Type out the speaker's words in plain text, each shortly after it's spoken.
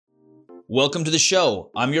Welcome to the show.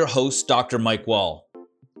 I'm your host, Dr. Mike Wall.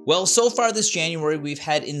 Well, so far this January, we've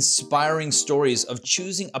had inspiring stories of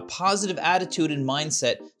choosing a positive attitude and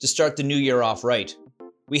mindset to start the new year off right.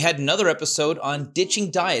 We had another episode on ditching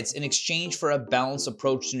diets in exchange for a balanced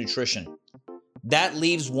approach to nutrition. That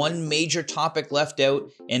leaves one major topic left out,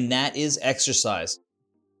 and that is exercise.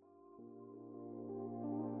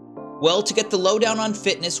 Well, to get the lowdown on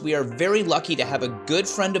fitness, we are very lucky to have a good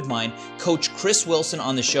friend of mine, Coach Chris Wilson,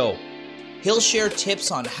 on the show. He'll share tips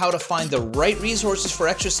on how to find the right resources for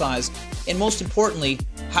exercise, and most importantly,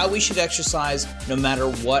 how we should exercise no matter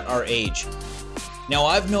what our age. Now,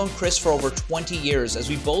 I've known Chris for over 20 years as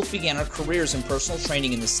we both began our careers in personal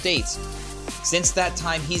training in the States. Since that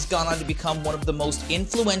time, he's gone on to become one of the most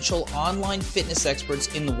influential online fitness experts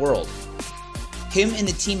in the world. Him and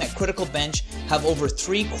the team at Critical Bench have over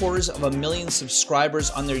 750,000 subscribers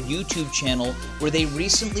on their YouTube channel, where they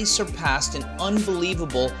recently surpassed an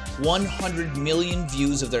unbelievable 100 million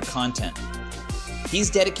views of their content. He's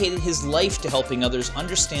dedicated his life to helping others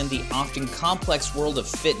understand the often complex world of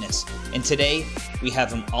fitness, and today we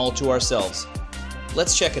have him all to ourselves.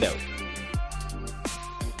 Let's check it out.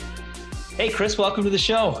 Hey Chris, welcome to the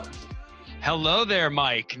show. Hello there,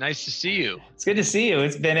 Mike. Nice to see you. It's good to see you.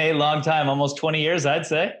 It's been a long time, almost 20 years, I'd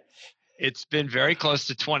say. It's been very close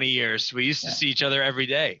to 20 years. We used to see each other every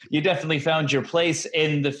day. You definitely found your place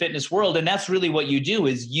in the fitness world, and that's really what you do,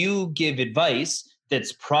 is you give advice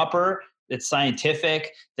that's proper, that's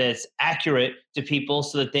scientific, that's accurate to people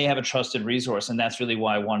so that they have a trusted resource, and that's really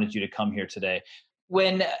why I wanted you to come here today.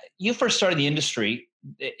 When you first started the industry,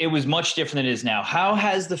 it was much different than it is now. How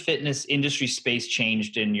has the fitness industry space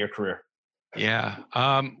changed in your career? Yeah.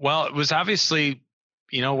 Well, it was obviously,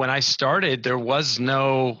 when I started, there was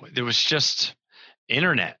just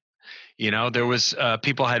internet. There was,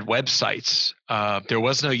 people had websites. There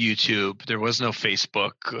was no YouTube. There was no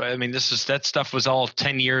Facebook. I mean, that stuff was all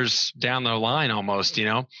 10 years down the line almost,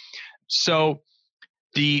 So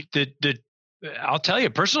I'll tell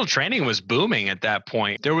you, personal training was booming at that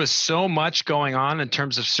point. There was so much going on in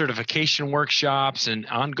terms of certification workshops and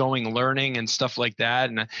ongoing learning and stuff like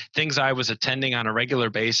that, and things I was attending on a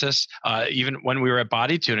regular basis. Even when we were at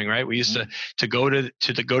Body Tuning, right? We used to go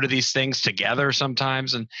to these things together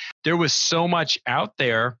sometimes, and there was so much out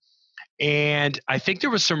there. And I think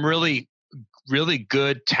there was some really, really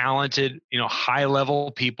good, talented, high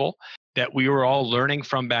level people that we were all learning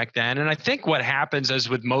from back then. And I think what happens, as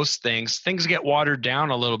with most things get watered down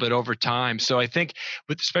a little bit over time. So I think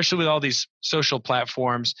especially with all these social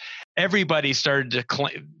platforms, everybody started to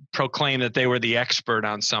proclaim that they were the expert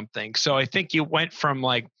on something. So I think you went from,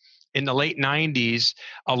 like, in the late 90s,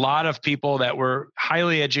 a lot of people that were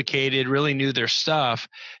highly educated, really knew their stuff,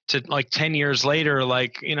 to, like, 10 years later,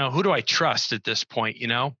 like, who do I trust at this point,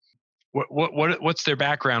 What's their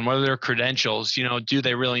background? What are their credentials? Do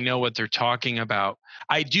they really know what they're talking about?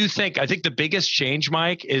 I think the biggest change,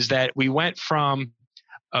 Mike, is that we went from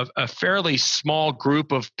a fairly small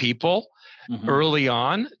group of people early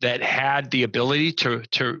on that had the ability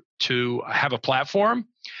to have a platform,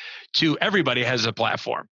 to everybody has a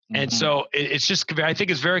platform. And so it's just, I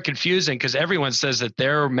think it's very confusing because everyone says that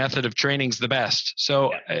their method of training is the best.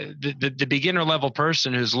 So the beginner level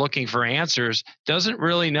person who's looking for answers doesn't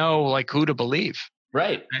really know, like, who to believe.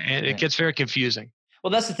 Right. And it gets very confusing.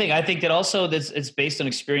 Well, that's the thing. I think that also it's based on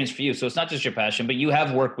experience for you. So it's not just your passion, but you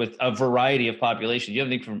have worked with a variety of populations. You have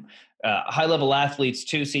anything from high-level athletes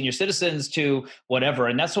to senior citizens to whatever.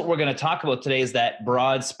 And that's what we're going to talk about today, is that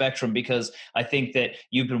broad spectrum, because I think that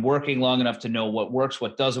you've been working long enough to know what works,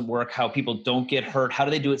 what doesn't work, how people don't get hurt, how do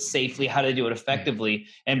they do it safely, how do they do it effectively.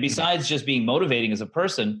 And besides just being motivating as a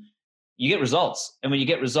person, you get results. And when you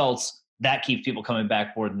get results, that keeps people coming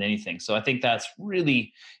back more than anything. So I think that's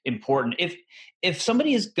really important. If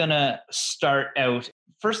somebody is going to start out,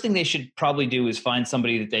 first thing they should probably do is find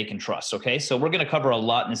somebody that they can trust. Okay. So we're going to cover a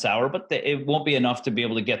lot in this hour, but it won't be enough to be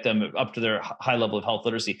able to get them up to their high level of health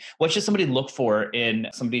literacy. What should somebody look for in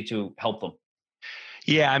somebody to help them?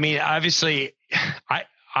 Yeah. I mean, obviously, I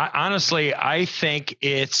honestly think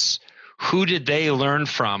it's, who did they learn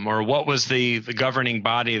from, or what was the governing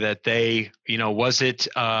body that they, was it,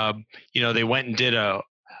 they went and did a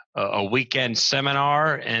weekend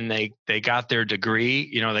seminar and they got their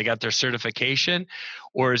degree, they got their certification,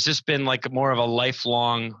 or has this been like more of a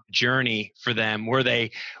lifelong journey for them? Were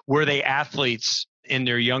they athletes in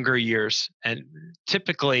their younger years? And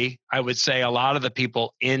typically, I would say a lot of the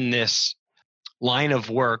people in this line of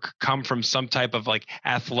work come from some type of, like,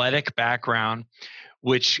 athletic background,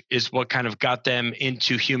 which is what kind of got them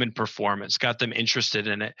into human performance, got them interested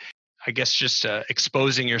in it. I guess just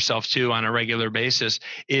exposing yourself to on a regular basis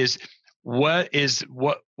is what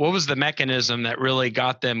was the mechanism that really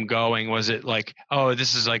got them going? Was it like, oh,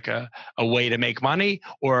 this is like a way to make money,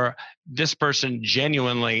 or this person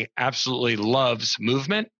genuinely absolutely loves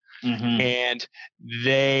movement? And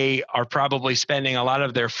they are probably spending a lot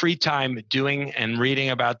of their free time doing and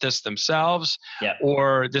reading about this themselves,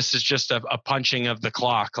 or this is just a punching of the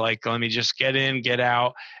clock. Like, let me just get in, get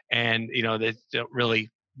out, and they don't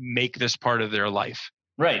really make this part of their life.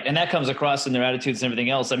 Right. And that comes across in their attitudes and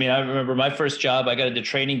everything else. I mean, I remember my first job, I got into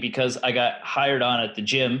training because I got hired on at the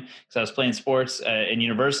gym because I was playing sports in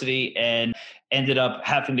university, and ended up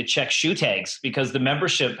having to check shoe tags because the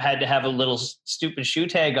membership had to have a little stupid shoe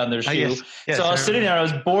tag on their shoe. Yes, so I was sitting there, I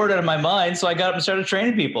was bored out of my mind. So I got up and started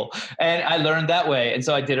training people, and I learned that way. And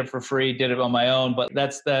so I did it for free, did it on my own, but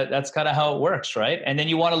that's kind of how it works. Right. And then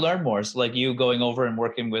you want to learn more. So like you going over and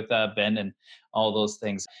working with Ben and all those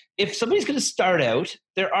things. If somebody's going to start out,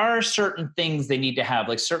 there are certain things they need to have,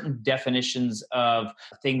 like certain definitions of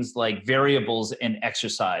things like variables in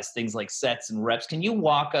exercise, things like sets and reps. Can you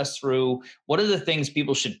walk us through what are the things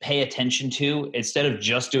people should pay attention to instead of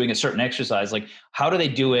just doing a certain exercise? Like, how do they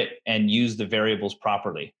do it and use the variables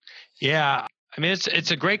properly? Yeah, I mean,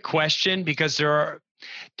 it's a great question because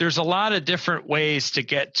there's a lot of different ways to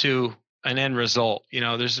get to an end result.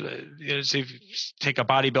 There's if you take a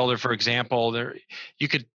bodybuilder, for example, you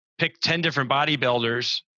could pick 10 different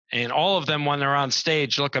bodybuilders, and all of them, when they're on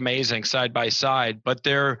stage, look amazing side by side, but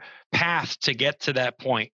their path to get to that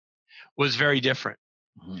point was very different.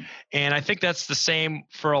 And I think that's the same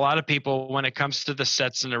for a lot of people when it comes to the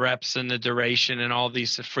sets and the reps and the duration and all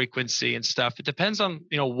these, the frequency and stuff. It depends on,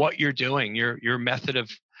 what you're doing, your method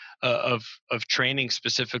of training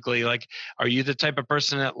specifically. Like, are you the type of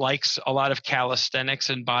person that likes a lot of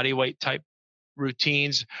calisthenics and body weight type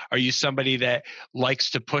routines? Are you somebody that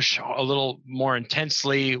likes to push a little more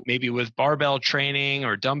intensely, maybe with barbell training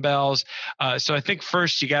or dumbbells? So I think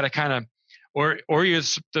first you got to kind of, or you're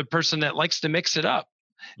the person that likes to mix it up.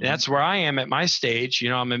 And that's where I am at my stage.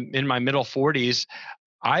 I'm in my middle 40s.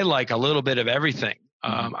 I like a little bit of everything.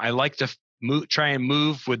 I like to try and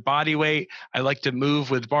move with body weight. I like to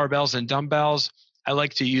move with barbells and dumbbells. I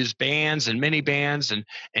like to use bands and mini bands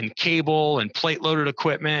and cable and plate loaded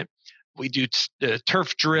equipment. We do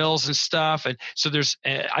turf drills and stuff. And so there's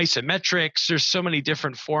isometrics. There's so many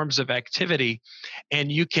different forms of activity,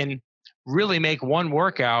 and you can really make one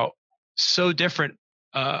workout so different.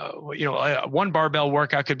 One barbell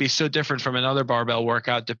workout could be so different from another barbell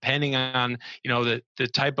workout depending on, the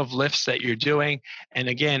type of lifts that you're doing. And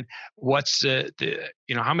again, what's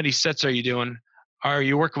how many sets are you doing? Are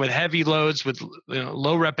you working with heavy loads with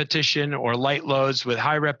low repetition, or light loads with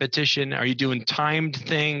high repetition? Are you doing timed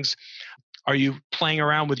things? Are you playing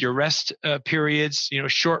around with your rest periods,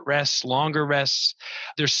 short rests, longer rests?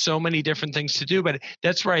 There's so many different things to do, but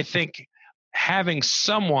that's where I think having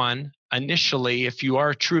someone initially, if you are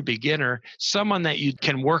a true beginner, someone that you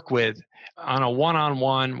can work with on a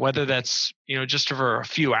one-on-one, whether that's, just for a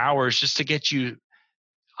few hours, just to get you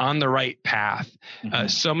on the right path.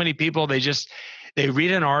 So many people, they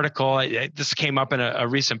read an article. This came up in a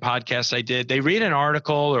recent podcast I did. They read an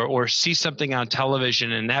article or see something on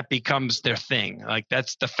television, and that becomes their thing. Like,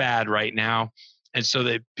 that's the fad right now. And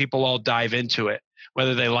so people all dive into it,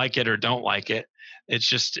 whether they like it or don't like it. It's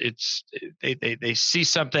just, they see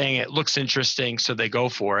something, it looks interesting, so they go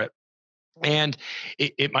for it. And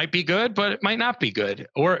it might be good, but it might not be good,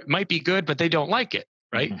 or it might be good, but they don't like it.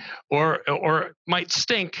 Right. Or it might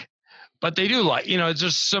stink, but they do like, it's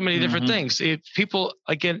just so many different things. People,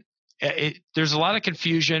 again, there's a lot of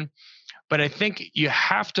confusion, but I think you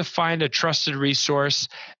have to find a trusted resource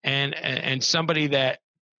and somebody that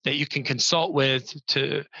you can consult with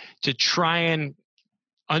to try and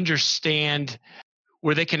understand,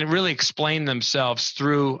 where they can really explain themselves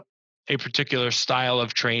through a particular style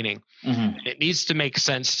of training. It needs to make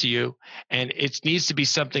sense to you, and it needs to be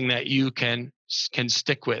something that you can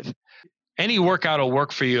stick with. Any workout will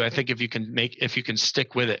work for you, I think, if you can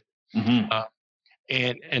stick with it.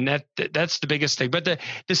 And that's the biggest thing. But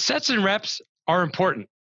the sets and reps are important,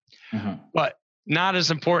 but not as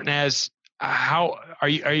important as how are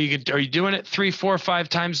you doing it 3, 4, 5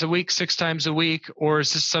 times a week, 6 times a week, or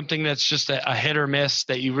is this something that's just a hit or miss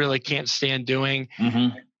that you really can't stand doing?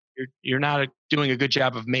 You're not doing a good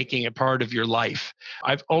job of making it part of your life.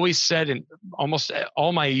 I've always said in almost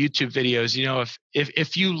all my YouTube videos,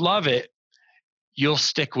 if you love it, you'll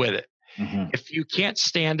stick with it. If you can't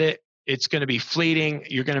stand it, it's going to be fleeting.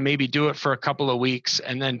 You're going to maybe do it for a couple of weeks,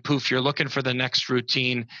 and then poof, you're looking for the next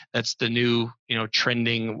routine that's the new,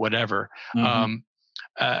 trending whatever. And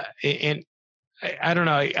I don't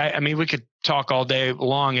know. I mean, we could talk all day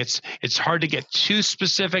long. It's hard to get too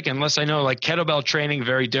specific unless I know, like kettlebell training,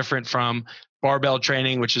 very different from barbell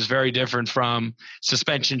training, which is very different from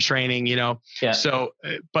suspension training, Yeah. So,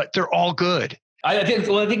 but they're all good. I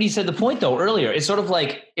think you said the point though earlier. It's sort of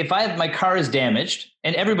like if my car is damaged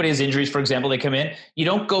and everybody has injuries, for example, they come in, you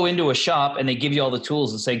don't go into a shop and they give you all the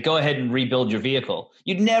tools and say, go ahead and rebuild your vehicle.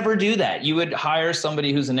 You'd never do that. You would hire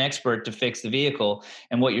somebody who's an expert to fix the vehicle.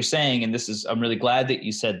 And what you're saying, and I'm really glad that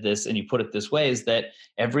you said this and you put it this way, is that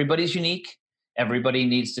everybody's unique. Everybody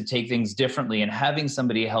needs to take things differently, and having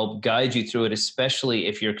somebody help guide you through it, especially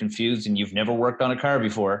if you're confused and you've never worked on a car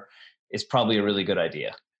before, is probably a really good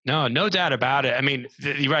idea. No doubt about it. I mean,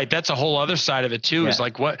 you're right. That's a whole other side of it too. Is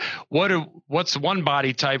like what's one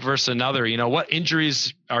body type versus another? What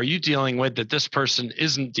injuries are you dealing with that this person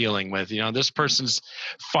isn't dealing with? This person's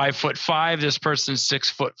 5'5", this person's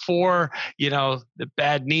 6'4". The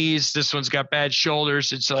bad knees. This one's got bad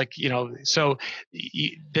shoulders. It's like so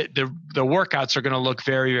the workouts are going to look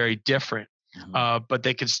very, very different, but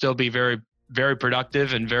they can still be very, very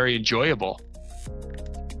productive and very enjoyable.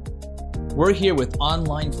 We're here with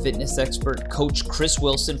online fitness expert Coach Chris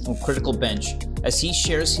Wilson from Critical Bench as he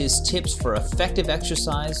shares his tips for effective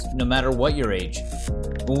exercise no matter what your age.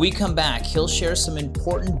 When we come back, he'll share some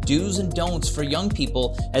important do's and don'ts for young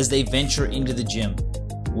people as they venture into the gym.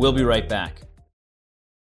 We'll be right back.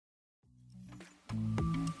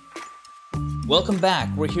 Welcome back.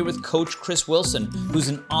 We're here with Coach Chris Wilson, who's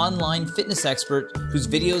an online fitness expert whose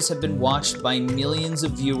videos have been watched by millions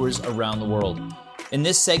of viewers around the world. In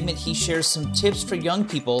this segment, he shares some tips for young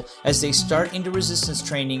people as they start into resistance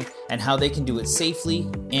training and how they can do it safely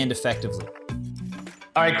and effectively.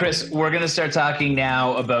 All right, Chris, we're going to start talking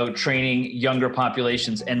now about training younger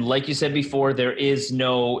populations. And like you said before, there is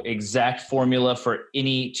no exact formula for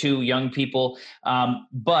any two young people.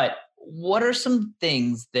 But what are some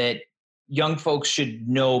things that young folks should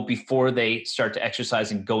know before they start to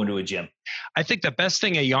exercise and go into a gym? I think the best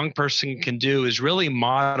thing a young person can do is really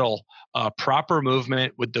model proper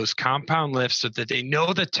movement with those compound lifts so that they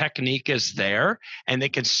know the technique is there and they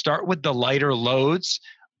can start with the lighter loads,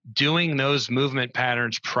 doing those movement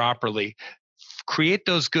patterns properly. Create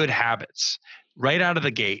those good habits right out of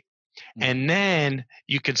the gate. And then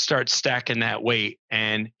you can start stacking that weight,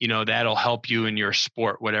 and that'll help you in your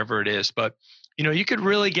sport, whatever it is. But you could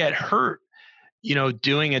really get hurt,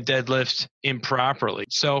 doing a deadlift improperly.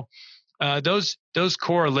 So those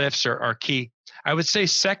core lifts are key. I would say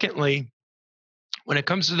secondly, when it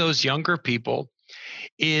comes to those younger people,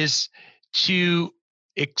 is to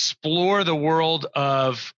explore the world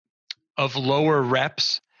of lower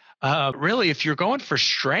reps. Really, if you're going for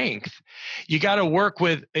strength, you got to work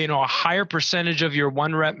with a higher percentage of your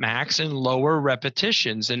 1 rep max and lower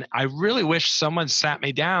repetitions. And I really wish someone sat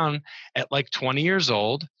me down at like 20 years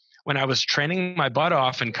old when I was training my butt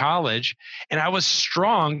off in college, and I was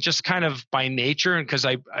strong just kind of by nature, and because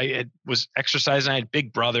I was exercising. I had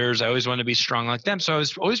big brothers. I always wanted to be strong like them, so I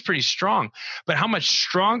was always pretty strong. But how much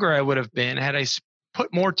stronger I would have been had I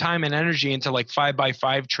put more time and energy into like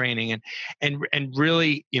 5x5 training and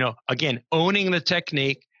really, again, owning the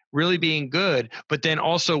technique, really being good, but then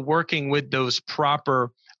also working with those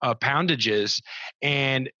proper poundages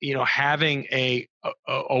and, having a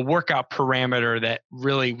workout parameter that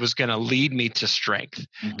really was going to lead me to strength.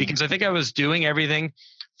 Because I think I was doing everything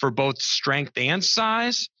for both strength and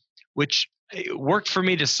size, which worked for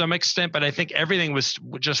me to some extent, but I think everything was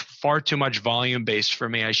just far too much volume based for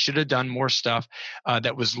me. I should have done more stuff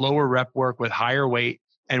that was lower rep work with higher weight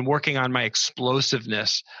and working on my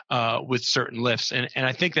explosiveness with certain lifts. And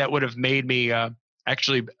I think that would have made me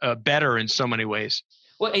actually better in so many ways.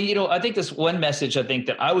 Well, I think this one message I think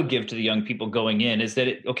that I would give to the young people going in is that,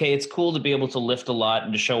 it's cool to be able to lift a lot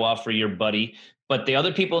and to show off for your buddy, but the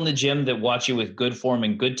other people in the gym that watch you with good form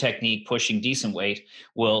and good technique, pushing decent weight,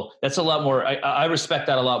 that's a lot more. I respect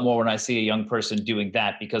that a lot more when I see a young person doing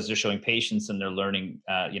that, because they're showing patience and they're learning,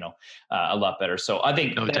 a lot better. So I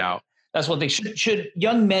think no doubt. That's one thing. Should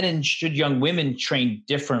young men and should young women train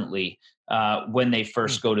differently when they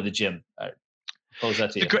first go to the gym? Pose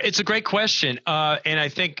that to you. It's a great question. And I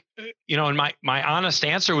think, and my honest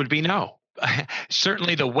answer would be no.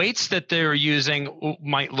 Certainly the weights that they're using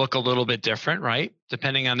might look a little bit different, right?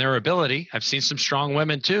 Depending on their ability. I've seen some strong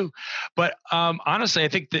women too. But honestly, I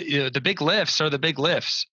think the big lifts are the big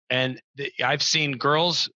lifts. And I've seen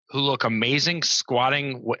girls who look amazing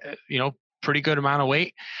squatting, pretty good amount of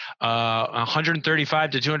weight.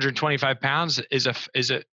 135 to 225 pounds is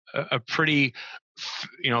a pretty,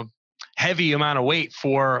 heavy amount of weight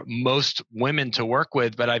for most women to work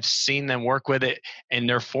with, but I've seen them work with it, and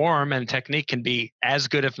their form and technique can be as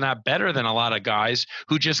good, if not better, than a lot of guys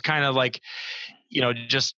who just kind of like,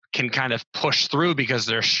 just can kind of push through because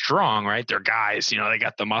they're strong, right? They're guys, they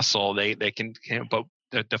got the muscle, they can, but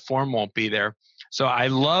the form won't be there. So I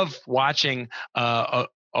love watching a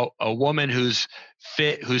woman who's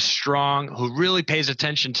fit, who's strong, who really pays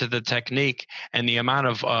attention to the technique and the amount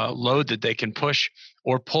of load that they can push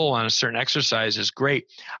or pull on a certain exercise is great.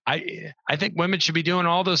 I think women should be doing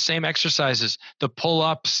all those same exercises, the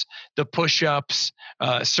pull-ups, the push-ups,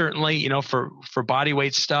 certainly, for body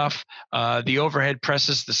weight stuff, the overhead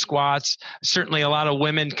presses, the squats. Certainly a lot of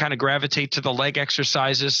women kind of gravitate to the leg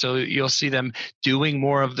exercises. So you'll see them doing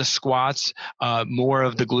more of the squats, more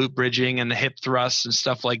of the glute bridging and the hip thrusts and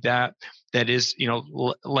stuff like that. That is,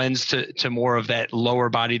 lends to more of that lower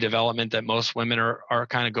body development that most women are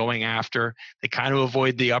kind of going after. They kind of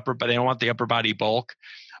avoid the upper, but they don't want the upper body bulk.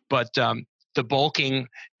 But the bulking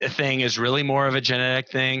thing is really more of a genetic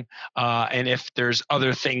thing. And if there's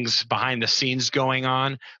other things behind the scenes going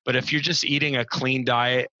on, but if you're just eating a clean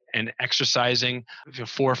diet and exercising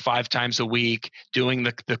 4 or 5 times a week, doing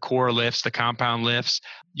the core lifts, the compound lifts,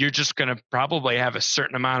 you're just going to probably have a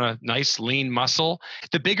certain amount of nice lean muscle.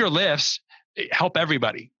 The bigger lifts help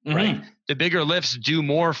everybody, right? The bigger lifts do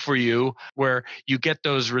more for you, where you get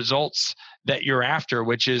those results that you're after,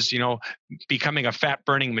 which is, becoming a fat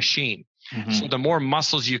burning machine. So the more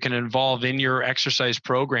muscles you can involve in your exercise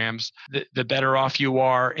programs, the better off you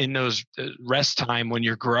are in those rest time when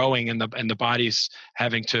you're growing and the body's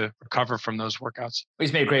having to recover from those workouts.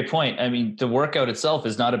 He's made a great point. I mean, the workout itself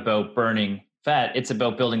is not about burning fat. It's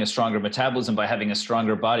about building a stronger metabolism by having a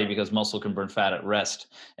stronger body, because muscle can burn fat at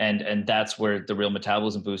rest. And that's where the real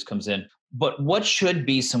metabolism boost comes in. But what should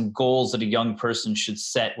be some goals that a young person should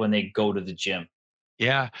set when they go to the gym?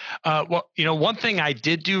 Yeah. Well, one thing I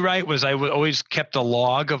did do right was I always kept a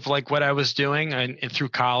log of like what I was doing, and through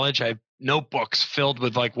college, I have notebooks filled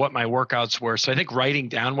with like what my workouts were. So I think writing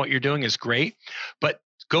down what you're doing is great, but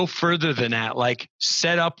go further than that. Like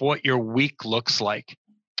set up what your week looks like.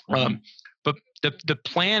 But the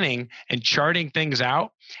planning and charting things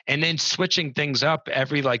out, and then switching things up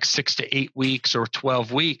every like 6 to 8 weeks or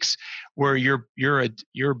 12 weeks, where your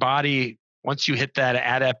body, once you hit that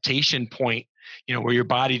adaptation point, where your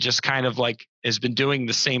body just kind of like has been doing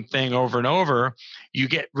the same thing over and over, you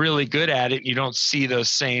get really good at it. And you don't see those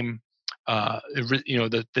same,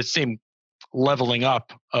 the same leveling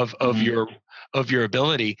up of your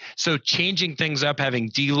ability. So changing things up, having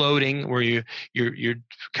deloading, where you're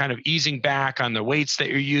kind of easing back on the weights that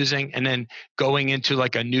you're using, and then going into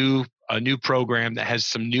like a new program that has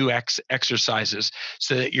some new exercises,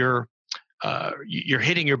 so that you're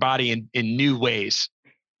hitting your body in new ways.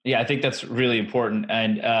 Yeah, I think that's really important.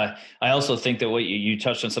 And I also think that what you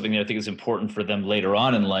touched on something that I think is important for them later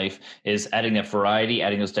on in life is adding that variety,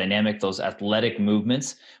 adding those dynamic, those athletic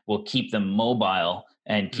movements will keep them mobile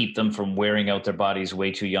and keep them from wearing out their bodies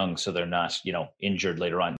way too young, so they're not, injured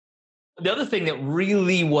later on. The other thing that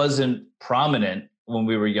really wasn't prominent when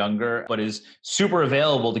we were younger, but is super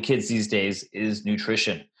available to kids these days, is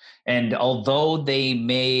nutrition. And although they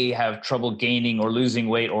may have trouble gaining or losing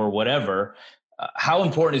weight or whatever, how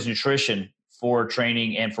important is nutrition for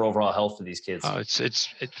training and for overall health for these kids? Oh, it's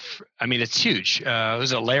huge.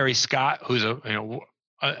 There's a Larry Scott, who's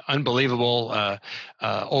unbelievable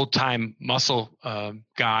old time muscle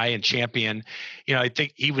guy and champion. I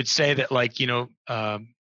think he would say that, like, I'm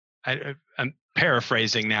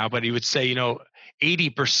paraphrasing now, but he would say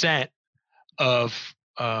 80% of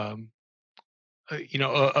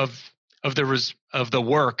the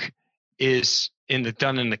work is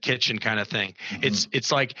done in the kitchen kind of thing.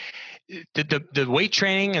 It's like the weight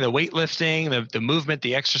training and the weightlifting, the movement,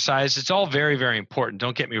 the exercise, it's all very, very important.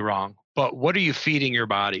 Don't get me wrong. But what are you feeding your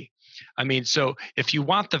body? I mean, so if you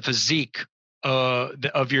want the physique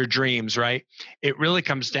of your dreams, right, it really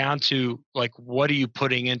comes down to like, what are you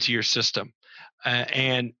putting into your system?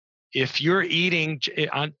 And if you're eating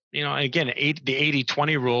on, again, the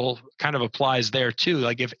 80-20 rule kind of applies there too.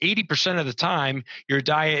 Like if 80% of the time your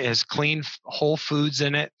diet has clean whole foods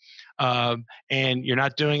in it, and you're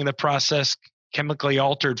not doing the processed chemically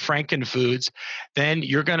altered Franken foods, then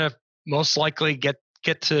you're going to most likely get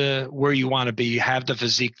to where you want to be, have the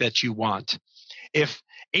physique that you want. If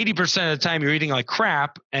 80% of the time you're eating like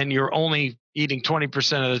crap and you're only eating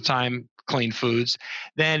 20% of the time clean foods,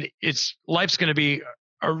 then life's going to be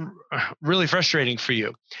really frustrating for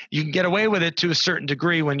you. You can get away with it to a certain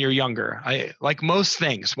degree when you're younger. Like most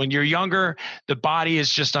things, when you're younger, the body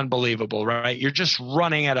is just unbelievable, right? You're just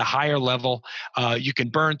running at a higher level. You can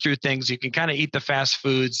burn through things. You can kind of eat the fast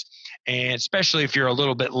foods, And especially if you're a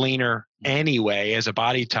little bit leaner anyway as a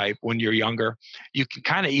body type when you're younger, you can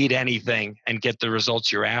kind of eat anything and get the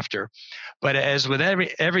results you're after. But as with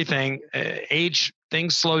everything, age,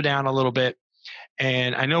 things slow down a little bit.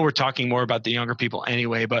 And I know we're talking more about the younger people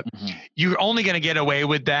anyway, but you're only going to get away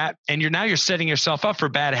with that. And you're setting yourself up for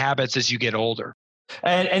bad habits as you get older.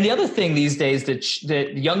 And the other thing these days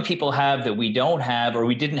that young people have that we don't have, or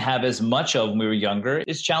we didn't have as much of when we were younger,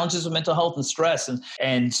 is challenges with mental health and stress.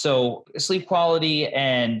 And so sleep quality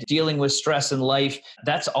and dealing with stress in life,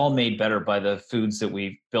 that's all made better by the foods that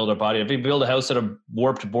we build our body. If we build a house out of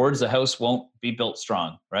warped boards, the house won't be built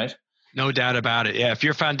strong, right? No doubt about it. Yeah, if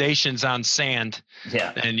your foundation's on sand,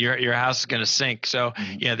 then your house is going to sink. So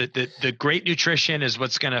the great nutrition is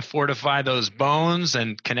what's going to fortify those bones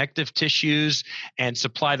and connective tissues and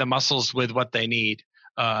supply the muscles with what they need.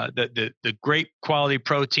 The great quality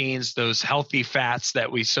proteins, those healthy fats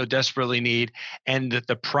that we so desperately need, and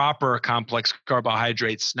the proper complex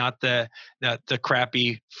carbohydrates, not the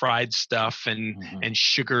crappy fried stuff and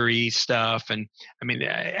sugary stuff. And I mean,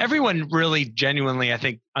 everyone really genuinely, I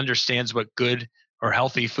think, understands what good or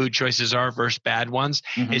healthy food choices are versus bad ones.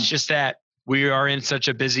 It's just that we are in such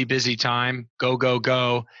a busy time, go,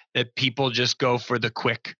 that people just go for the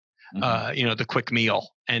quick, the quick meal.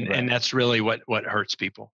 And that's really what hurts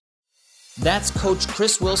people. That's Coach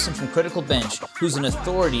Chris Wilson from Critical Bench, who's an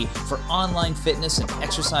authority for online fitness and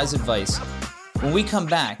exercise advice. When we come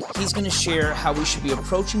back, he's going to share how we should be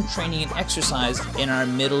approaching training and exercise in our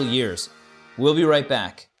middle years. We'll be right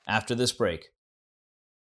back after this break.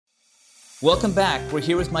 Welcome back. We're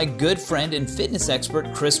here with my good friend and fitness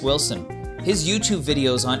expert, Chris Wilson. His YouTube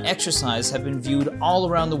videos on exercise have been viewed all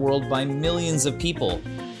around the world by millions of people.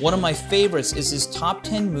 One of my favorites is his top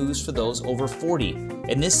 10 moves for those over 40.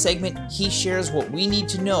 In this segment, he shares what we need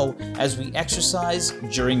to know as we exercise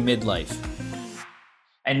during midlife.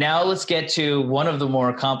 And now let's get to one of the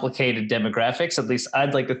more complicated demographics. At least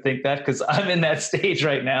I'd like to think that, because I'm in that stage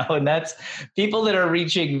right now, and that's people that are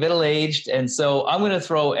reaching middle-aged. And so I'm going to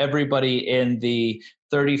throw everybody in the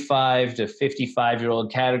 35 to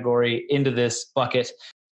 55-year-old category into this bucket.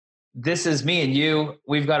 This is me and you.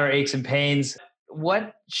 We've got our aches and pains.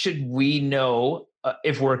 What should we know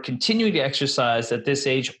if we're continuing to exercise at this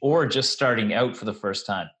age or just starting out for the first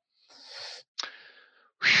time?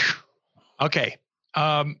 Okay.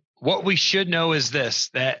 What we should know is this,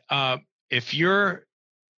 that if you're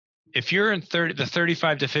in the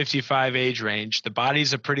 35 to 55 age range, the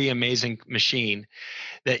body's a pretty amazing machine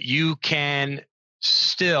that you can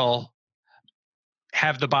still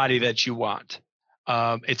have the body that you want.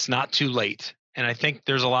 It's not too late. And I think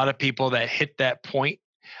there's a lot of people that hit that point,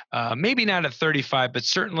 maybe not at 35, but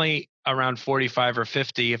certainly around 45 or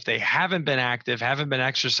 50. If they haven't been active, haven't been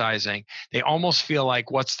exercising, they almost feel like,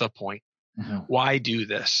 what's the point? Why do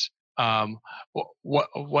this? How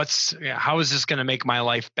is this going to make my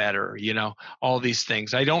life better? All these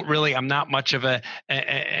things. I'm not much of an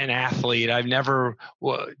athlete. I've never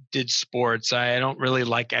did sports. I don't really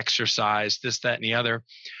like exercise, this, that, and the other.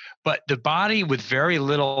 But the body with very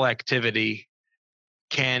little activity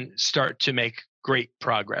can start to make great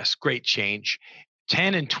progress, great change.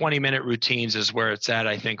 10 and 20-minute routines is where it's at,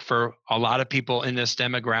 I think, for a lot of people in this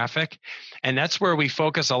demographic. And that's where we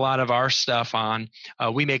focus a lot of our stuff on.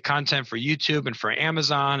 We make content for YouTube and for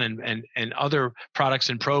Amazon and other products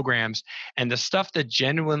and programs. And the stuff that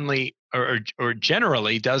genuinely or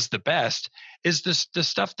generally does the best is the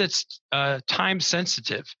stuff that's time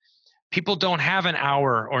sensitive. People don't have an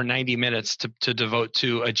hour or 90 minutes to devote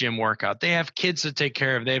to a gym workout. They have kids to take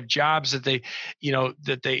care of. They have jobs that they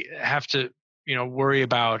have to worry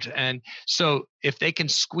about. And so if they can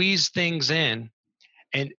squeeze things in,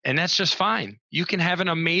 and that's just fine. You can have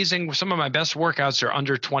some of my best workouts are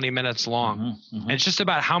under 20 minutes long. And it's just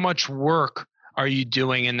about how much work are you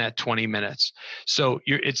doing in that 20 minutes. So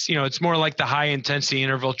it's more like the high intensity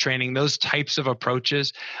interval training, those types of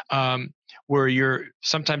approaches, where you're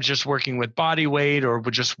sometimes just working with body weight or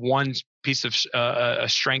with just one piece of a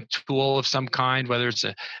strength tool of some kind, whether it's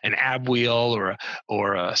an ab wheel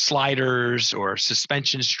or sliders or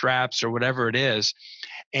suspension straps or whatever it is,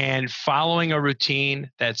 and following a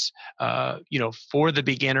routine that's for the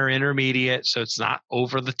beginner intermediate. So it's not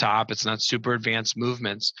over the top, it's not super advanced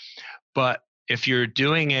movements, but if you're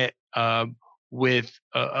doing it with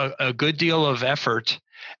a good deal of effort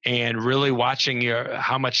and really watching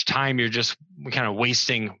how much time you're just kind of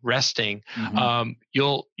wasting resting,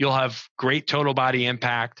 you'll have great total body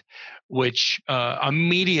impact, which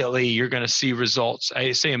immediately you're going to see results.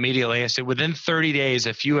 I say immediately. I say within 30 days,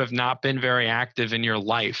 if you have not been very active in your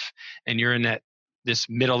life and you're in this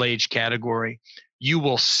middle-aged category, you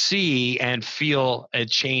will see and feel a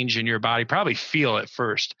change in your body. Probably feel it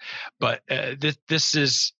first, but this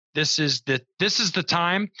is the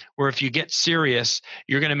time where if you get serious,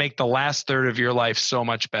 you're going to make the last third of your life so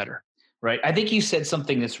much better. Right. I think you said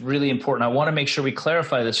something that's really important. I want to make sure we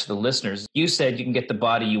clarify this for the listeners. You said you can get the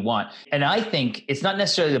body you want. And I think it's not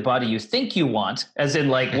necessarily the body you think you want, as in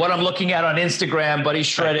like what I'm looking at on Instagram, Buddy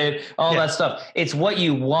Shredded, all that stuff. It's what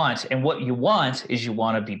you want. And what you want is you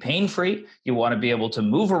want to be pain-free. You want to be able to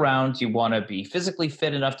move around. You want to be physically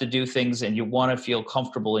fit enough to do things, and you want to feel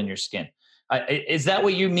comfortable in your skin. Is that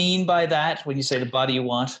what you mean by that when you say the body you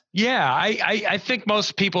want? Yeah, I think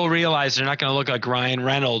most people realize they're not going to look like Ryan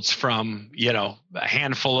Reynolds from, a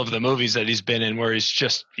handful of the movies that he's been in, where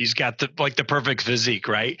he's got the perfect physique,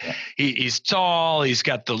 right? Yeah. He's tall, he's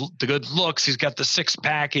got the good looks, he's got the six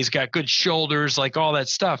pack, he's got good shoulders, like all that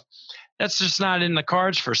stuff. That's just not in the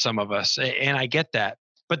cards for some of us, and I get that.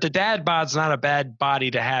 But the dad bod's not a bad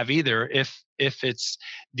body to have either if it's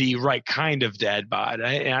the right kind of dad bod.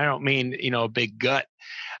 And I don't mean, a big gut.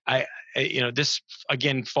 This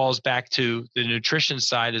again falls back to the nutrition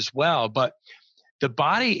side as well. But the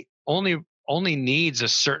body only needs a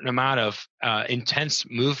certain amount of intense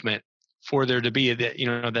movement for there to be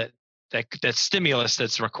that stimulus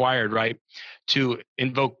that's required, right, to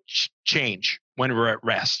invoke change when we're at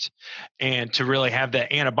rest, and to really have that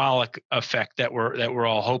anabolic effect that we're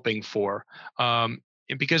all hoping for. And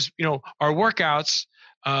because our workouts,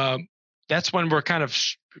 that's when we're kind of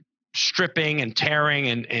stripping and tearing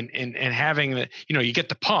and having the, you get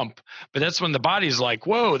the pump, but that's when the body's like,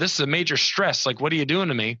 whoa, this is a major stress. Like, what are you doing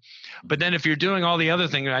to me? But then if you're doing all the other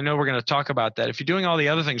things, I know we're going to talk about that. If you're doing all the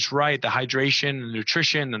other things right, the hydration, the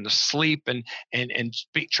nutrition, and the sleep, and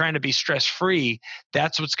trying to be stress free,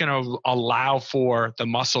 that's what's going to allow for the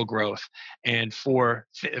muscle growth and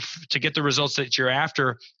to get the results that you're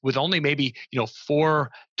after with only maybe 4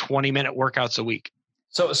 20-minute workouts a week.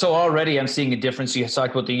 So already I'm seeing a difference. You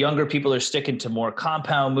talked about the younger people are sticking to more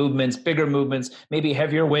compound movements, bigger movements, maybe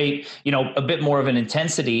heavier weight, a bit more of an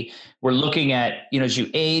intensity. We're looking at, as you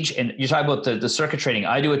age, and you're talking about the circuit training.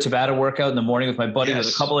 I do a Tabata workout in the morning with my buddy with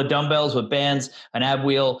a couple of dumbbells, with bands, an ab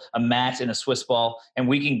wheel, a mat, and a Swiss ball, and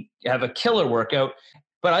we can have a killer workout.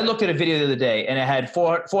 But I looked at a video the other day, and it had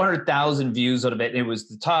 400,000 views out of it. And it was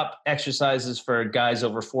the top exercises for guys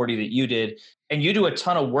over 40 that you did. And you do a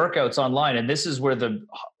ton of workouts online, and this is where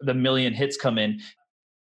the million hits come in.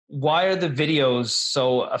 Why are the videos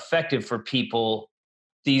so effective for people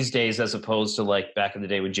these days, as opposed to like back in the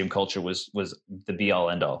day when gym culture was the be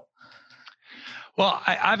all end all? Well,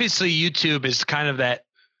 obviously YouTube is kind of that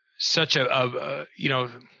such a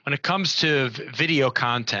when it comes to video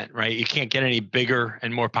content, right? You can't get any bigger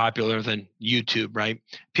and more popular than YouTube, right?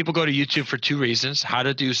 People go to YouTube for 2 reasons: how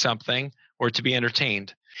to do something or to be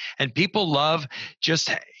entertained. And people love just,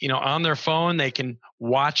 on their phone, they can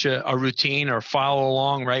watch a routine or follow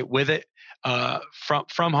along right with it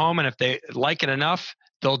from home. And if they like it enough,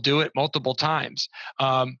 they'll do it multiple times.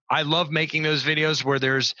 I love making those videos where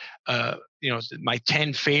there's, my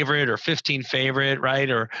 10 favorite or 15 favorite, right?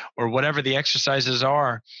 Or whatever the exercises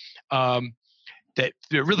are. That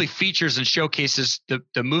really features and showcases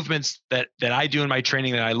the movements that I do in my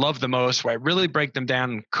training that I love the most, where I really break them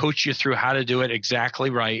down and coach you through how to do it exactly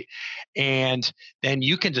right. And then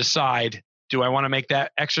you can decide, do I want to make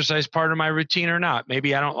that exercise part of my routine or not?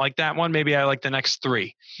 Maybe I don't like that one. Maybe I like the next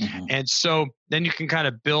 3. Mm-hmm. And so then you can kind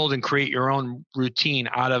of build and create your own routine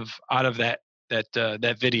out of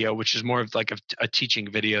that video, which is more of like a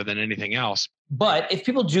teaching video than anything else. But if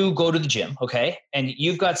people do go to the gym, okay, and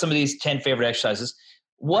you've got some of these 10 favorite exercises,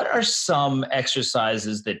 what are some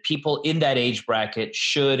exercises that people in that age bracket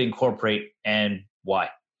should incorporate, and why?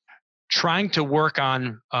 Trying to work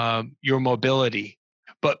on your mobility,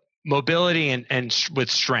 but mobility and with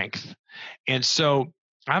strength. And so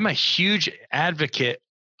I'm a huge advocate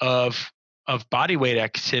of body weight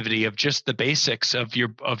activity, of just the basics of your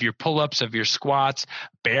pull-ups, of your squats,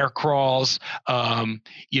 bear crawls,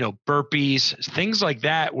 burpees, things like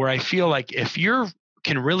that, where I feel like if you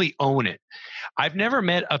can really own it. I've never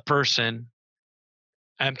met a person,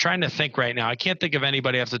 I'm trying to think right now, I can't think of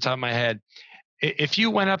anybody off the top of my head. If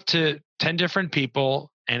you went up to 10 different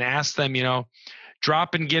people and asked them,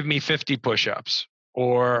 drop and give me 50 push-ups,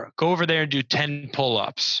 or go over there and do 10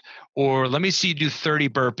 pull-ups, or let me see you do 30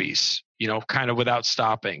 burpees, kind of without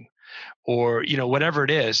stopping, or, whatever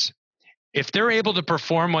it is. If they're able to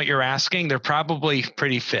perform what you're asking, they're probably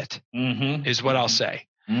pretty fit, is what I'll say.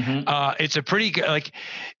 It's a pretty good, like,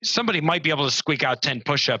 somebody might be able to squeak out 10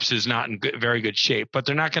 push-ups who's not in very good shape, but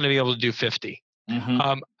they're not going to be able to do 50.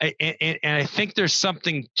 And I think there's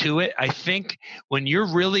something to it. I think when you're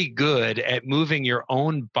really good at moving your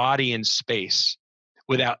own body in space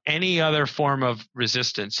without any other form of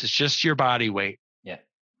resistance, it's just your body weight. Yeah.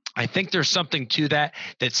 I think there's something to that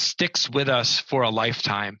sticks with us for a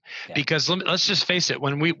lifetime. Yeah. Because let's just face it,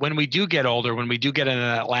 when we do get older, when we do get into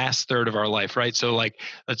that last third of our life, right? So like,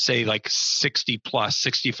 let's say like 60 plus,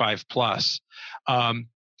 65 plus,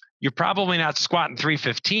 you're probably not squatting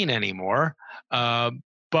 315 anymore,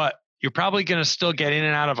 but you're probably going to still get in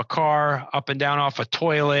and out of a car, up and down off a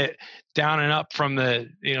toilet, down and up from the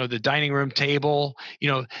dining room table,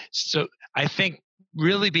 so I think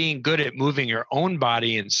really being good at moving your own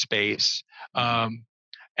body in space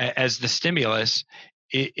as the stimulus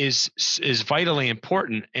is vitally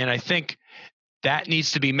important. And I think that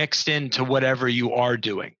needs to be mixed into whatever you are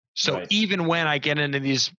doing. So right. Even when I get into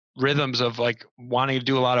these rhythms of like wanting to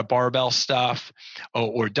do a lot of barbell stuff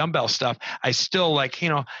or dumbbell stuff, I still like,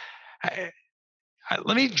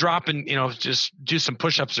 let me drop and, just do some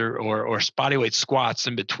push-ups or body weight squats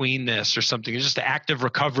in between this or something, just active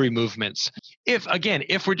recovery movements. If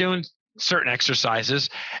we're doing certain exercises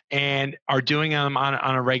and are doing them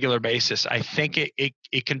on a regular basis, I think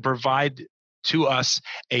it can provide to us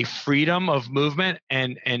a freedom of movement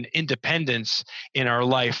and independence in our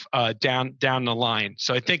life down the line.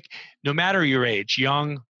 So I think no matter your age,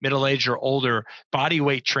 young, middle-aged, or older, body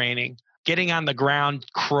weight training, getting on the ground,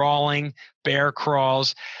 crawling, bear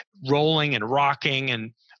crawls, rolling and rocking,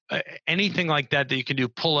 and anything like that you can do,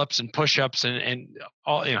 pull-ups and push-ups and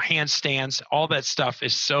all, handstands, all that stuff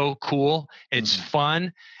is so cool. It's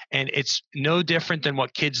fun, and it's no different than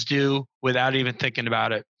what kids do without even thinking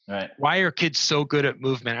about it. Right. Why are kids so good at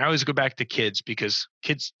movement? I always go back to kids because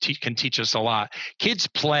kids can teach us a lot. Kids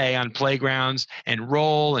play on playgrounds and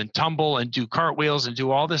roll and tumble and do cartwheels and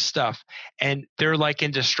do all this stuff, and they're like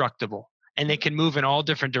indestructible, and they can move in all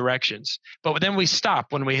different directions. But then we stop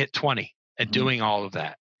when we hit 20 at doing all of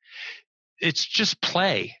that. It's just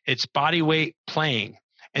play. It's body weight playing.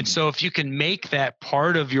 And so if you can make that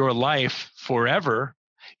part of your life forever,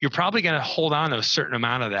 you're probably going to hold on to a certain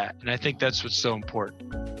amount of that. And I think that's what's so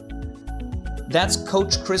important. That's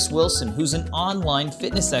Coach Chris Wilson, who's an online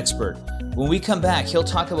fitness expert. When we come back, he'll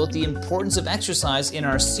talk about the importance of exercise in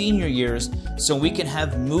our senior years so we can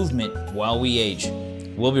have movement while we age.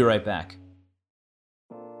 We'll be right back.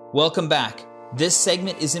 Welcome back. This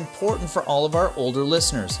segment is important for all of our older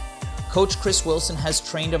listeners. Coach Chris Wilson has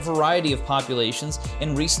trained a variety of populations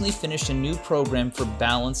and recently finished a new program for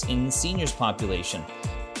balance in the seniors population.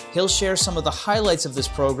 He'll share some of the highlights of this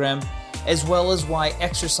program, as well as why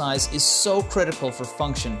exercise is so critical for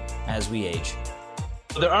function as we age.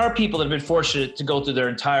 There are people that have been fortunate to go through their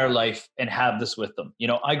entire life and have this with them.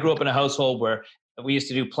 I grew up in a household where we used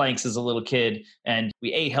to do planks as a little kid, and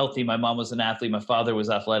we ate healthy. My mom was an athlete. My father was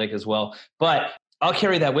athletic as well. But I'll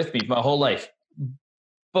carry that with me my whole life.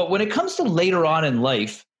 But when it comes to later on in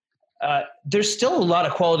life, there's still a lot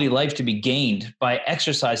of quality life to be gained by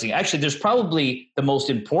exercising. Actually, there's probably the most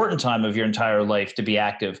important time of your entire life to be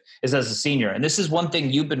active is as a senior. And this is one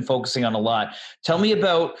thing you've been focusing on a lot. Tell me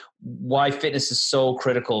about why fitness is so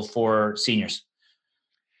critical for seniors.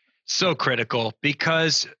 So critical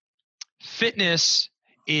because fitness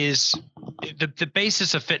is the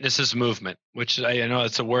basis of fitness is movement, which I know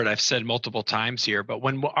it's a word I've said multiple times here, but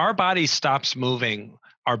when our body stops moving,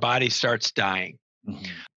 our body starts dying. Mm-hmm.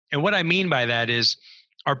 And what I mean by that is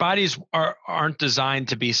our bodies aren't designed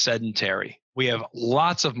to be sedentary. We have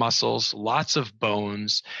lots of muscles, lots of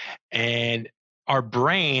bones, and our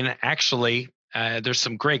brain actually, there's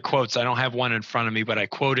some great quotes. I don't have one in front of me, but I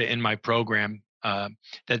quote it in my program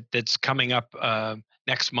that's coming up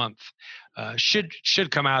next month. Should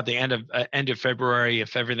come out at the end of February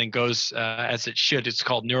if everything goes as it should. It's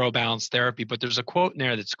called neurobalance therapy, but there's a quote in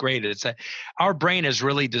there that's great. It's that our brain is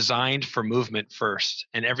really designed for movement first,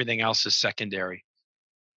 and everything else is secondary.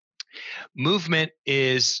 Movement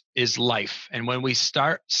is life, and when we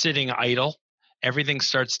start sitting idle, everything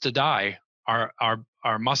starts to die.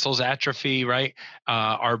 Our muscles atrophy, right?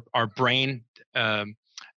 Our brain.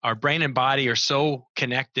 Our brain and body are so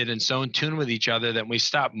connected and so in tune with each other that when we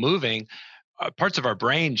stop moving, parts of our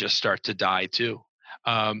brain just start to die too.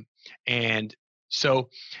 And so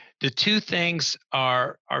the two things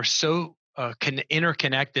are so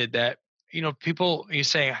interconnected that, people, you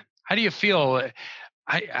say, how do you feel?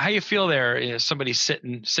 How you feel there? Somebody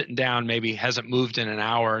sitting down, maybe hasn't moved in an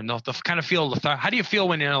hour, and they'll kind of feel how do you feel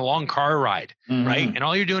when you're in a long car ride, right? And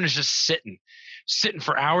all you're doing is just sitting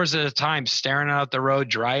for hours at a time, staring out the road,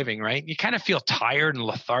 driving, right? You kind of feel tired and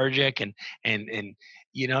lethargic and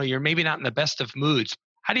you're maybe not in the best of moods.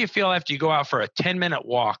 How do you feel after you go out for a 10-minute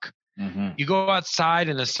walk You go outside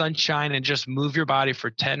in the sunshine and just move your body for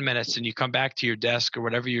 10 minutes, and you come back to your desk or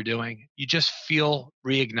whatever you're doing. You just feel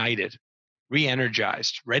reignited,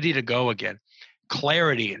 re-energized, ready to go again.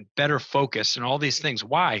 Clarity and better focus and all these things.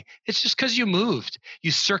 Why? It's just because you moved.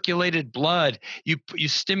 You circulated blood. You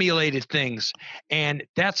stimulated things. And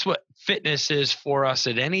that's what fitness is for us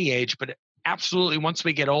at any age. But absolutely, once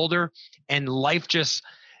we get older and life just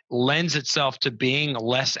lends itself to being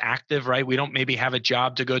less active, right? We don't maybe have a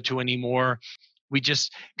job to go to anymore. We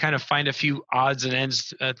just kind of find a few odds and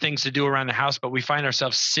ends things to do around the house, but we find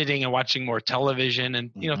ourselves sitting and watching more television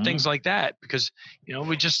and, things like that because,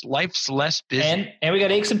 we just, life's less busy. And we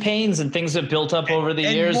got aches and pains and things that built up over the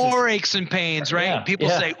years. And more aches and pains, right? Yeah, People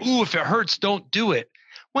say, ooh, if it hurts, don't do it.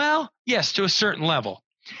 Well, yes, to a certain level.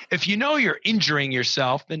 If you know you're injuring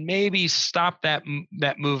yourself, then maybe stop that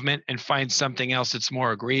movement and find something else that's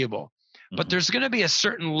more agreeable. But there's going to be a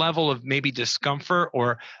certain level of maybe discomfort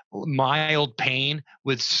or mild pain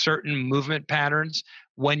with certain movement patterns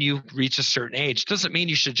when you reach a certain age. Doesn't mean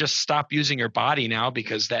you should just stop using your body now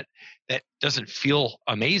because that doesn't feel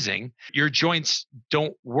amazing. Your joints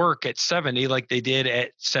don't work at 70 like they did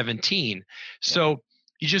at 17. So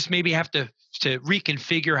you just maybe have to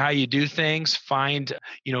reconfigure how you do things, find,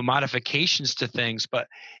 modifications to things, but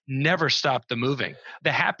never stop the moving.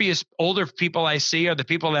 The happiest older people I see are the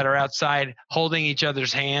people that are outside holding each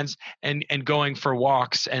other's hands and going for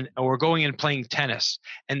walks or going and playing tennis.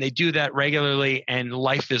 And they do that regularly, and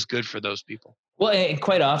life is good for those people. Well, and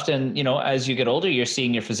quite often, as you get older, you're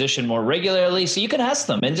seeing your physician more regularly. So you can ask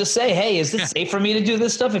them and just say, hey, is this safe for me to do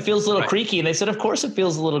this stuff? It feels a little creaky. And they said, of course it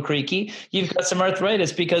feels a little creaky. You've got some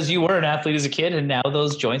arthritis because you were an athlete as a kid and now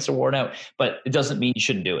those joints are worn out. But it doesn't mean you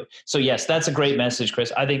shouldn't do it. So yes, that's a great message,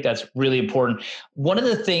 Chris. I think that's really important. One of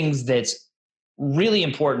the things that's really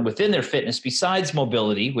important within their fitness, besides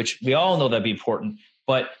mobility, which we all know that'd be important,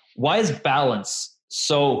 but why is balance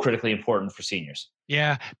so critically important for seniors?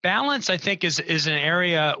 Yeah, balance, I think, is an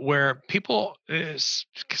area where people they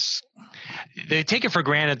take it for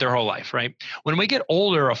granted their whole life, right? When we get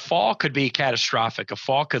older, a fall could be catastrophic. A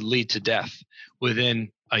fall could lead to death within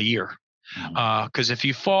a year. Because if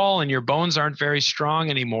you fall and your bones aren't very strong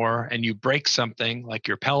anymore and you break something like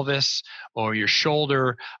your pelvis or your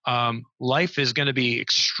shoulder, life is going to be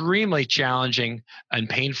extremely challenging and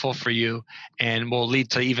painful for you and will lead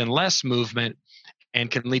to even less movement and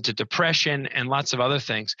can lead to depression and lots of other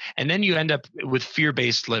things. And then you end up with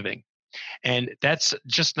fear-based living. And that's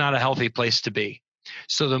just not a healthy place to be.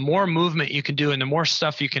 So the more movement you can do and the more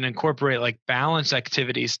stuff you can incorporate, like balance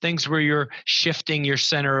activities, things where you're shifting your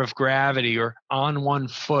center of gravity or on one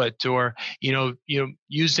foot or,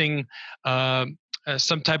 using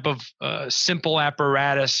some type of simple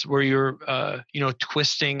apparatus where you're,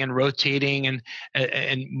 twisting and rotating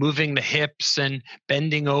and moving the hips and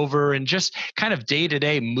bending over and just kind of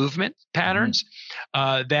day-to-day movement patterns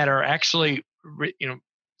that are actually,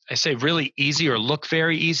 I say really easy or look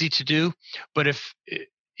very easy to do. But if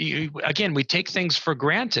again, we take things for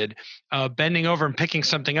granted, bending over and picking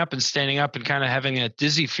something up and standing up and kind of having a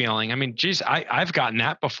dizzy feeling. I mean, geez, I've gotten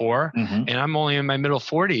that before and I'm only in my middle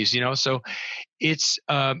 40s, so it's,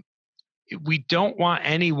 we don't want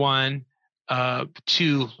anyone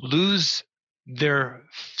to lose their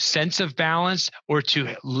sense of balance or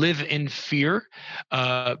to live in fear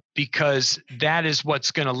because that is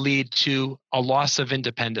what's going to lead to a loss of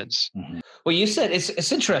independence. Well, you said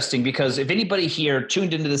it's interesting because if anybody here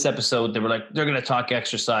tuned into this episode, they were like, they're going to talk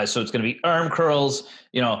exercise. So it's going to be arm curls,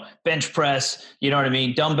 bench press, you know what I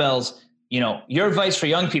mean? Dumbbells. Your advice for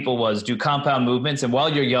young people was do compound movements. And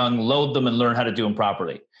while you're young, load them and learn how to do them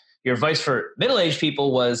properly. Your advice for middle-aged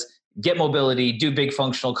people was get mobility, do big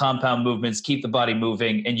functional compound movements, keep the body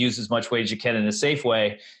moving, and use as much weight as you can in a safe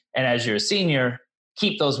way. And as you're a senior,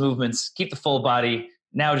 keep those movements, keep the full body.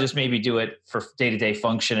 Now just maybe do it for day-to-day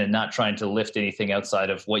function and not trying to lift anything outside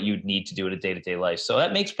of what you'd need to do in a day-to-day life. So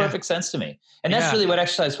that makes perfect sense to me. And that's really what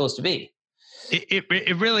exercise is supposed to be.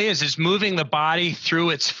 It really is. It's moving the body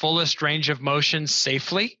through its fullest range of motion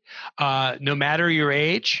safely, no matter your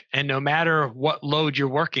age and no matter what load you're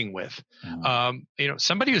working with.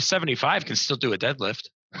 Somebody who's 75 can still do a deadlift.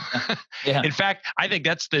 In fact, I think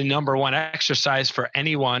that's the number one exercise for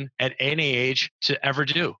anyone at any age to ever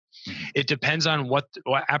do. It depends on what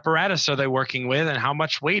apparatus are they working with and how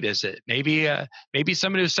much weight is it. Maybe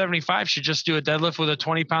somebody who's 75 should just do a deadlift with a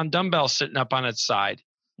 20-pound dumbbell sitting up on its side,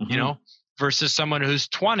 versus someone who's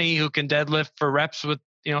 20 who can deadlift for reps with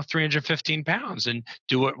 315 pounds and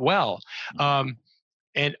do it well.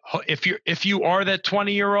 And if you are that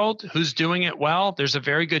 20-year-old who's doing it well, there's a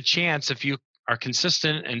very good chance if you are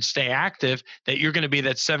consistent and stay active, that you're going to be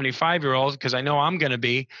that 75-year-old, because I know I'm going to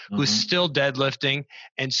be, who's still deadlifting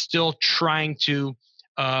and still trying to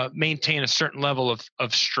maintain a certain level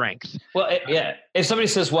of strength. Well, yeah. If somebody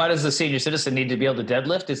says, why does the senior citizen need to be able to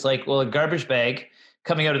deadlift? It's like, well, a garbage bag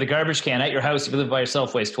coming out of the garbage can at your house, if you live by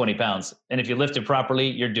yourself, weighs 20 pounds. And if you lift it properly,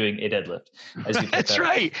 you're doing a deadlift. That's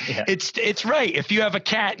right. Yeah. It's right. If you have a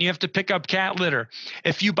cat and you have to pick up cat litter,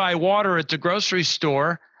 if you buy water at the grocery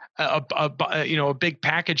store, a big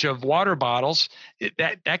package of water bottles,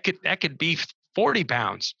 that could be 40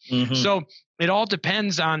 pounds. So it all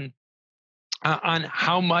depends on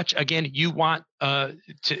how much, again, you want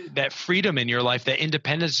that freedom in your life, that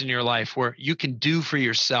independence in your life where you can do for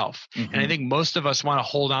yourself. And I think most of us want to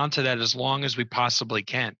hold on to that as long as we possibly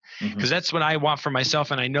can, because that's what I want for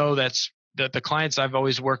myself. And I know that's the clients I've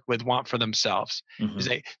always worked with want for themselves, is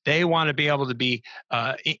they want to be able to be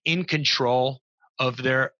in control of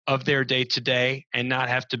their day to day and not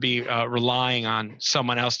have to be relying on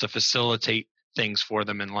someone else to facilitate things for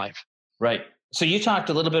them in life. Right. So you talked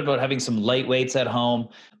a little bit about having some light weights at home,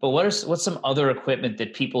 but what's some other equipment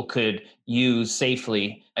that people could use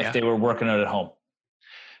safely if they were working out at home?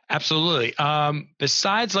 Absolutely.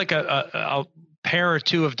 Besides like a pair or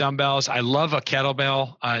two of dumbbells, I love a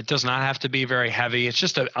kettlebell. It does not have to be very heavy. It's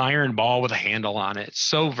just an iron ball with a handle on it. It's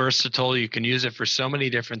so versatile. You can use it for so many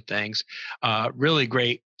different things. Really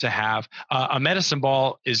great to have. A medicine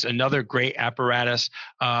ball is another great apparatus.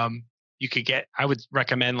 You could I would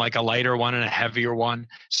recommend like a lighter one and a heavier one.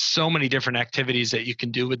 So many different activities that you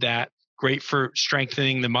can do with that. Great for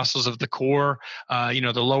strengthening the muscles of the core,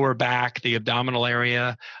 the lower back, the abdominal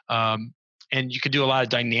area. And you can do a lot of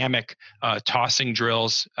dynamic tossing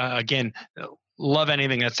drills. Again, love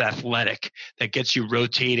anything that's athletic, that gets you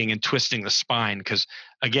rotating and twisting the spine. Because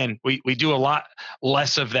again, we do a lot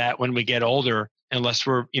less of that when we get older, unless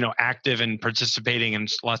we're active and participating in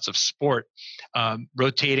lots of sport.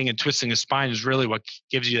 Rotating and twisting the spine is really what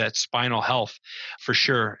gives you that spinal health for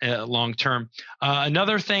sure, long term.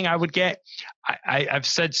 Another thing I would get, I've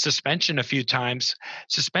said suspension a few times.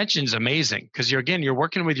 Suspension is amazing because you're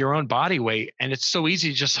working with your own body weight, and it's so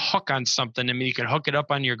easy to just hook on something. I mean, you can hook it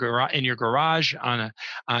up on your garage on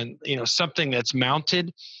something that's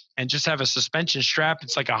mounted, and just have a suspension strap.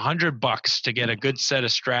 It's like $100 to get a good set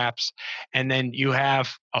of straps. And then you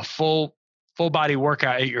have a full body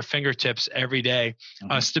workout at your fingertips every day.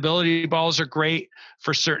 Stability balls are great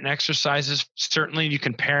for certain exercises. Certainly you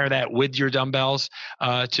can pair that with your dumbbells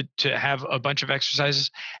to have a bunch of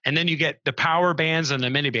exercises. And then you get the power bands and the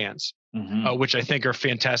mini bands. Which I think are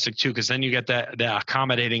fantastic too, because then you get the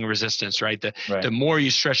accommodating resistance, right? The more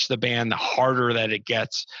you stretch the band, the harder that it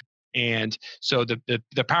gets. And so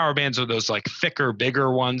the power bands are those like thicker,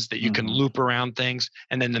 bigger ones that you can loop around things.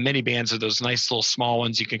 And then the mini bands are those nice little small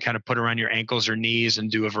ones you can kind of put around your ankles or knees and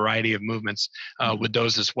do a variety of movements with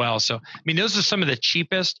those as well. So, I mean, those are some of the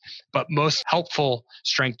cheapest, but most helpful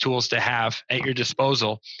strength tools to have at your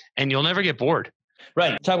disposal. And you'll never get bored.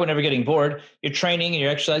 Right. Talk about never getting bored. Your training and your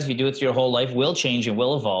exercise, if you do it through your whole life, will change and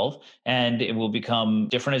will evolve, and it will become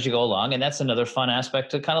different as you go along. And that's another fun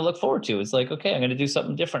aspect to kind of look forward to. It's like, okay, I'm going to do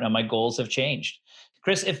something different, and my goals have changed.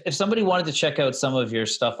 Chris, if somebody wanted to check out some of your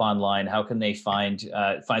stuff online, how can they find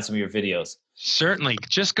some of your videos? Certainly.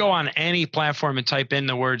 Just go on any platform and type in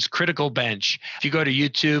the words Critical Bench. If you go to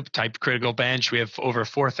YouTube, type Critical Bench. We have over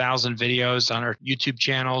 4,000 videos on our YouTube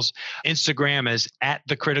channels. Instagram is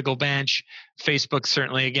 @TheCriticalBench. Facebook,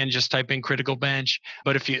 certainly, again, just type in Critical Bench.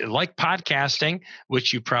 But if you like podcasting,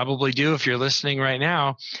 which you probably do if you're listening right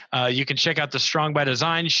now, you can check out the Strong by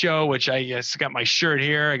Design show, which I got my shirt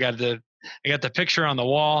here. I got the picture on the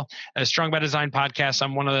wall. Strong by Design podcast.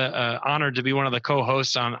 I'm one of the honored to be one of the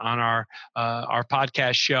co-hosts on our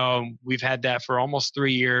podcast show. We've had that for almost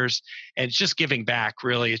 3 years, and it's just giving back.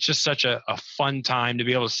 Really, it's just such a fun time to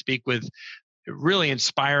be able to speak with really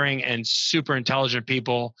inspiring and super intelligent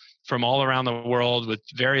people from all around the world with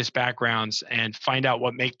various backgrounds, and find out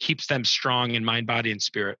what keeps them strong in mind, body, and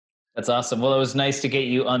spirit. That's awesome. Well, it was nice to get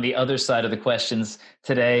you on the other side of the questions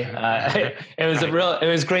today. It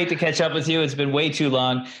was great to catch up with you. It's been way too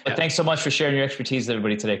long, but thanks so much for sharing your expertise with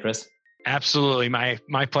everybody today, Chris. Absolutely.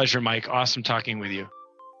 My pleasure, Mike. Awesome talking with you.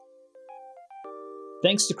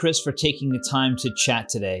 Thanks to Chris for taking the time to chat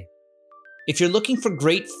today. If you're looking for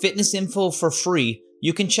great fitness info for free,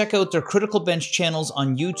 you can check out their Critical Bench channels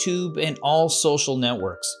on YouTube and all social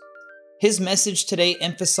networks. His message today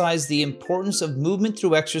emphasized the importance of movement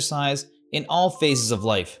through exercise in all phases of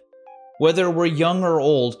life. Whether we're young or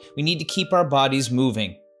old, we need to keep our bodies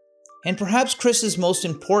moving. And perhaps Chris's most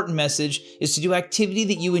important message is to do activity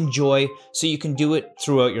that you enjoy so you can do it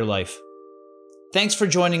throughout your life. Thanks for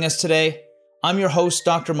joining us today. I'm your host,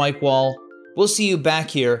 Dr. Mike Wall. We'll see you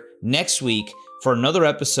back here next week for another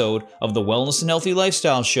episode of the Wellness and Healthy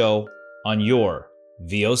Lifestyle Show on your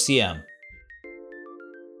VOCM.